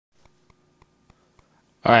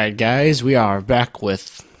Alright guys, we are back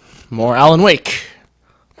with more Alan Wake.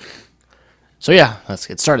 So yeah, let's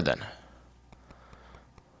get started then.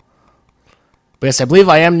 But yes, I believe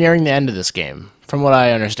I am nearing the end of this game, from what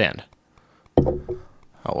I understand. Oh,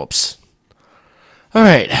 whoops.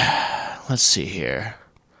 Alright, let's see here.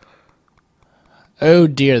 Oh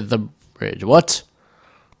dear, the bridge. What?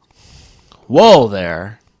 Whoa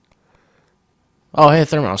there. Oh, hey,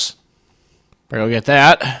 Thermos. Better go get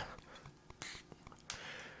that.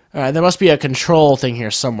 Alright, there must be a control thing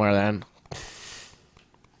here somewhere then.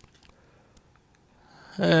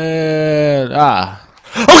 Oh god!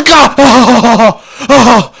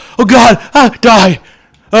 Oh god! Die!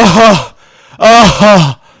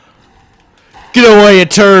 Get away, you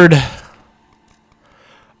turd!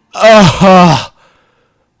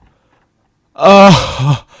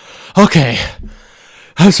 Okay.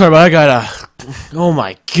 I'm sorry, but I gotta... Oh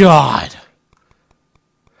my god.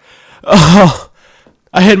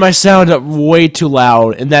 I hit my sound up way too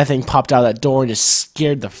loud, and that thing popped out of that door and just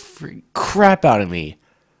scared the crap out of me.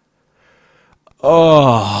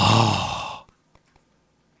 Oh,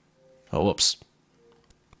 whoops.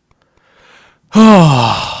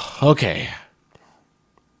 Oh, okay.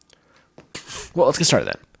 Well, let's get started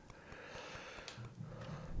then.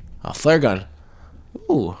 A flare gun.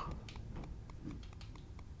 Ooh.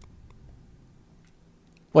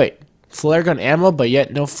 Wait, flare gun ammo, but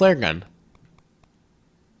yet no flare gun.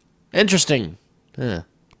 Interesting. Is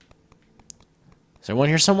there one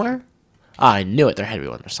here somewhere? Ah, I knew it. There had to be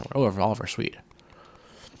one there somewhere. Oh, a revolver. Sweet.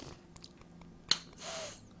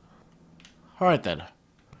 Alright then.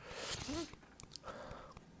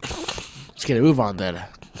 Let's get a move on then.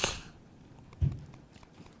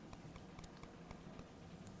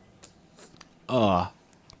 Oh,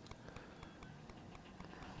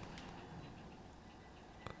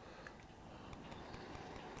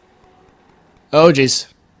 jeez.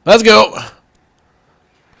 Let's go.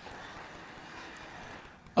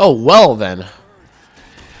 Oh, well then.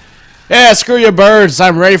 Yeah, screw your birds.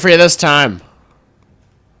 I'm ready for you this time.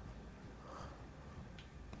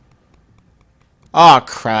 Oh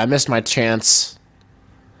crap, I missed my chance.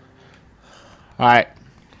 Alright.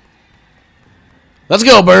 Let's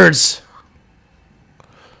go, birds.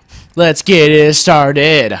 Let's get it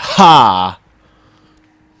started. Ha!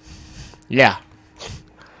 Yeah.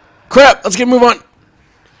 Crap, let's get a move on.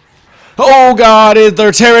 Oh god,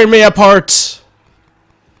 they're tearing me apart.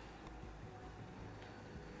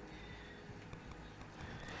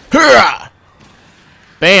 Hurrah!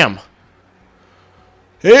 Bam.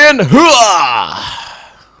 And hurrah!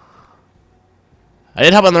 I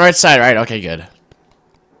did hop on the right side, right? Okay, good.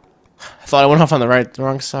 I thought I went off on the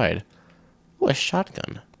wrong side. Ooh, a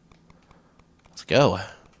shotgun. Let's go.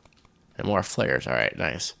 And more flares. Alright,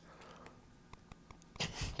 nice.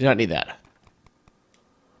 Do not need that.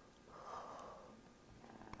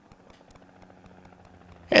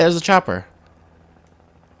 Hey, there's a chopper.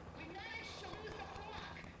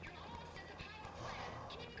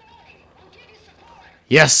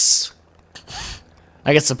 Yes!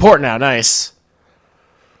 I get support now, nice.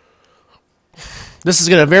 This is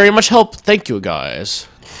gonna very much help. Thank you, guys.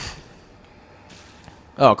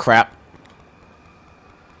 Oh, crap.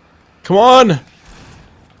 Come on!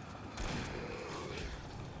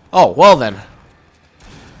 Oh, well then.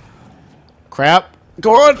 Crap.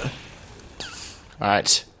 Go on!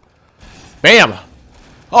 Alright. Bam!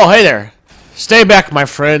 Oh, hey there. Stay back, my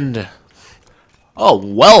friend. Oh,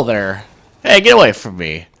 well there. Hey, get away from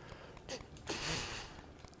me.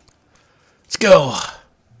 Let's go.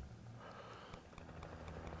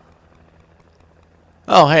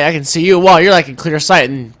 Oh, hey, I can see you. Wow, you're like in clear sight,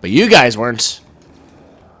 but you guys weren't.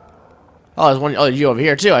 Oh, there's one. Oh, you over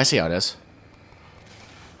here too. I see how it is.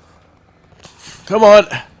 Come on.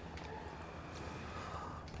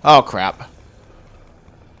 Oh, crap.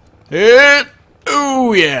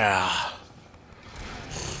 Oh, yeah.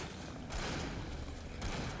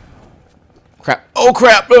 Crap. Oh,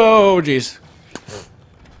 crap. Oh, jeez.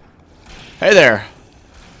 Hey there.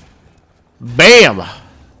 Bam. All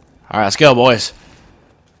right, let's go, boys.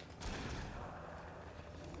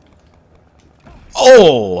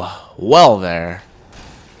 Oh, well there.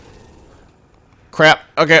 Crap.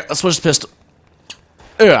 Okay, let's switch the pistol.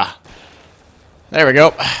 Ugh. There we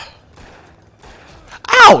go.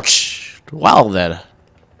 Ouch! Well then.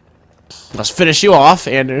 Let's finish you off,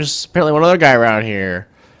 and there's apparently one other guy around here.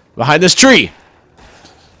 Behind this tree.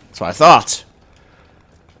 That's what I thought.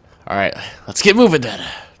 Alright, let's get moving then.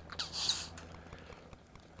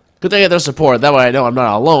 Good thing I get their support, that way I know I'm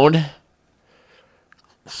not alone.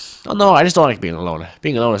 Oh no, I just don't like being alone.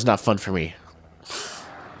 Being alone is not fun for me.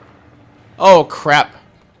 Oh crap.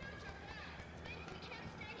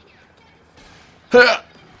 Huh.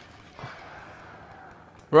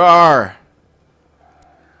 Roar.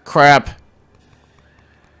 Crap.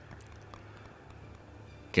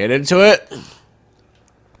 Get into it.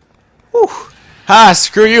 Whew. Ha,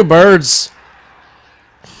 screw you, birds.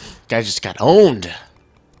 Guy just got owned.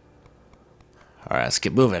 Alright, let's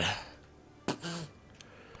get moving.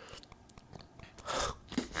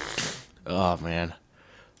 Oh, man.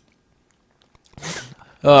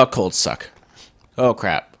 Oh, colds suck. Oh,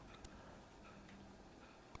 crap.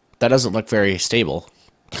 That doesn't look very stable.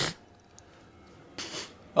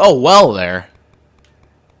 Oh, well, there.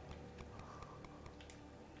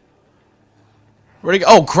 Where'd he go?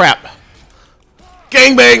 Oh, crap.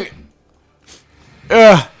 Gangbang!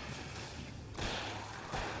 Ugh.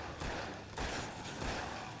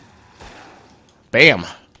 Bam.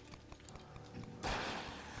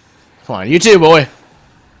 Come on, you too, boy.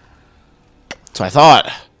 That's what I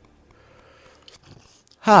thought.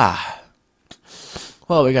 Ha.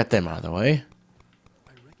 Well, we got them out of the way.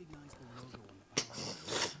 I recognize the logo on the power.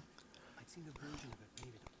 I'd seen a version of it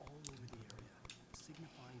painted all over the area,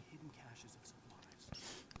 signifying hidden caches of supplies.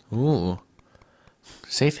 Ooh.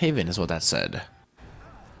 Safe haven is what that said.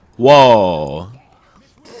 Whoa.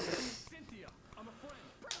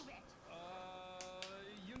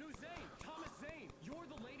 You knew Zane, Thomas Zane. You're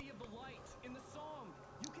the Lady of the Light in the song.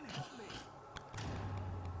 You can help me.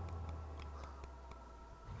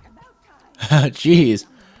 About time. Jeez.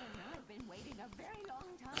 I've been waiting a very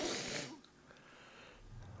long time.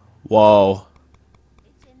 Whoa.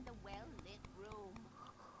 It's in the well-lit room.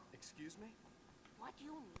 Excuse me? What you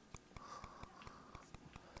need?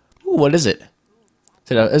 Ooh, what is it?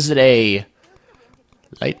 Is it a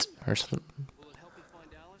light or something? Will it help me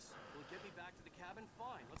find Alice? Will it get me back to the cabin?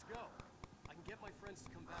 Fine, let's go. I can get my friends to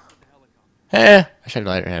come back with the helicopter. I should have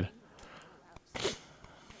light your head. That's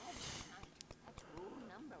rule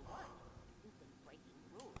number one. You've been breaking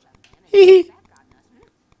rules on Hee hee. back on us.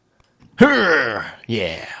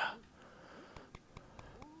 Yeah.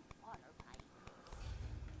 Water pipe.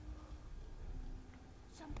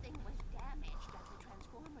 Something was damaged at the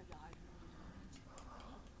transformer yard.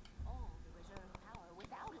 All the reserve power.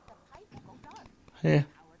 Without it, the pipe will go dark. Yeah.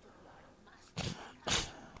 Power to the yard must be cut.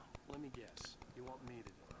 Let me guess. You want me to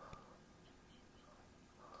do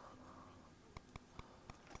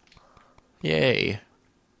it? Yay.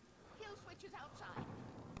 Kill switch is outside.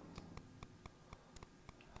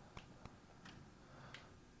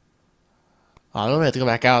 Oh, don't we have to go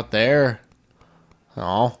back out there?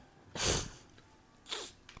 Oh.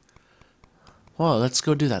 Well, let's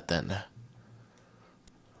go do that then.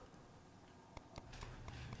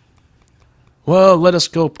 Well, let us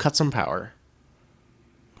go cut some power.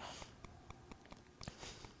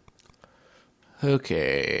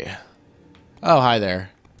 Okay. Oh, hi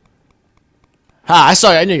there. Ha, I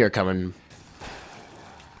saw you. I knew you were coming.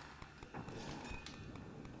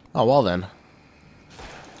 Oh, well then.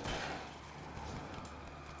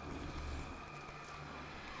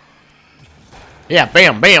 Yeah,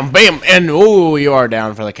 bam, bam, bam, and ooh, you are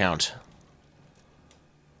down for the count.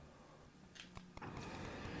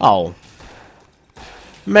 Oh.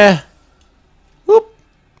 Meh. Whoop.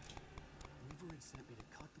 Weaver had sent me to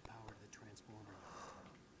cut the power to the transformer.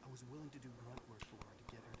 I was willing to do grunt work for her to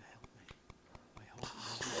get her to help me. I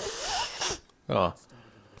hoped Oh.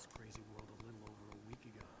 stumbled into this crazy world a little over a week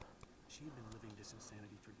ago. She had been living this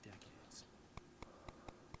insanity for decades.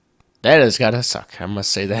 That has gotta suck, I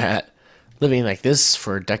must say that. Living like this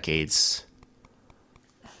for decades.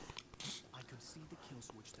 I could see the kill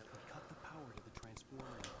switch that would cut the power to the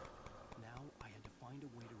transformer. Now I had to find a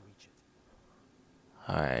way to reach it.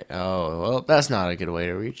 Alright, oh, well, that's not a good way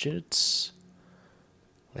to reach it.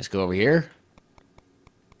 Let's go over here.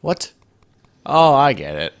 What? Oh, I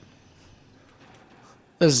get it.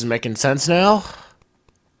 This is making sense now.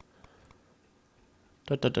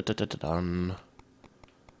 Dun.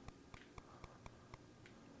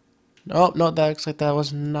 Oh, no, that looks like that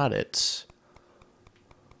was not it.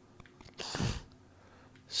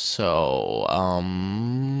 So,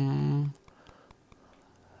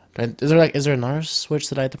 is there another switch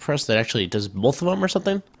that I have to press that actually does both of them or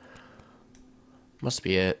something? Must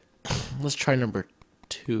be it. Let's try number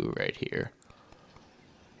 2 right here.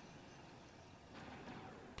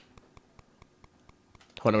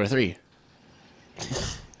 What, number 3?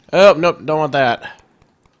 Oh, nope, don't want that.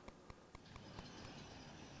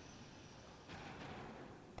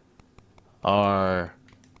 Or,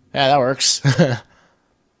 yeah, that works. Need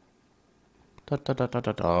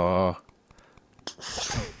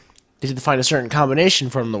to find a certain combination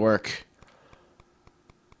for them to work.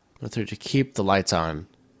 To keep the lights on.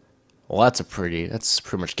 Well, that's pretty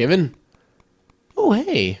much given. Oh,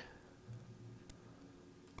 hey.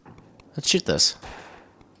 Let's shoot this.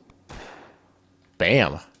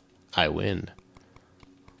 Bam. I win.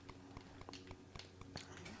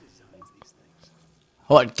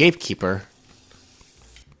 What? Gatekeeper?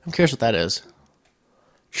 I'm curious what that is.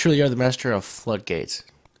 Surely you're the master of floodgates.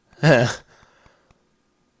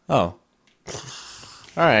 Oh.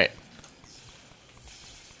 Alright.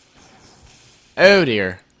 Oh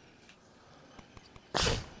dear.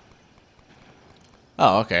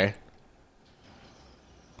 Oh, okay.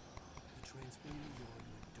 The transformer yard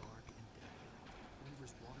went dark and dead.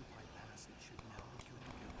 Weaver's water pipe passage should now be good to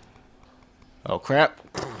go. Oh crap.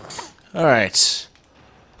 Alright.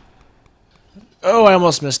 Oh, I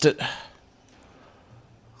almost missed it.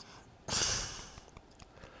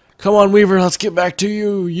 Come on, Weaver, let's get back to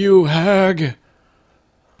you, you hag.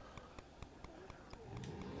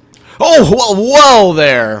 Oh, whoa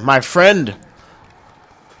there, my friend.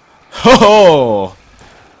 Ho ho!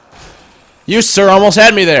 You, sir, almost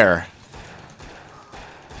had me there.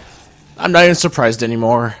 I'm not even surprised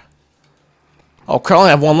anymore. Oh, I only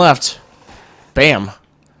have one left. Bam.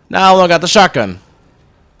 Now I got the shotgun.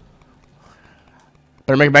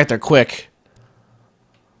 Better make it back there quick.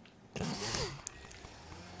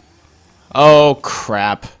 Oh,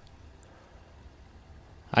 crap.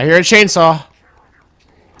 I hear a chainsaw.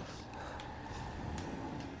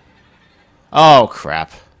 Oh,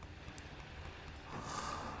 crap.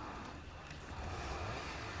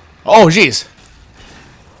 Oh, jeez.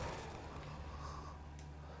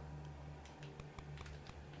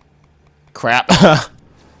 Crap.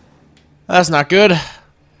 That's not good.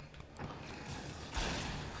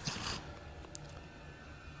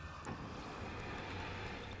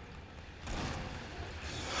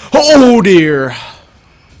 Oh, dear.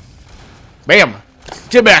 Bam.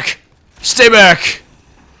 Get back. Stay back.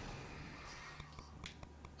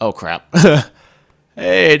 Oh, crap.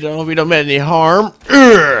 Hey, don't hope you don't mean any harm.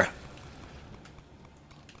 Urgh.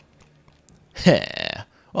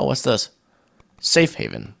 Oh, what's this? Safe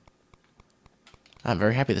haven. I'm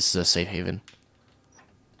very happy this is a safe haven.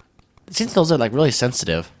 It seems those are like really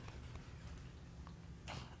sensitive.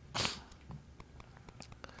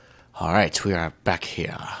 Alright, we are back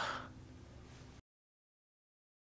here.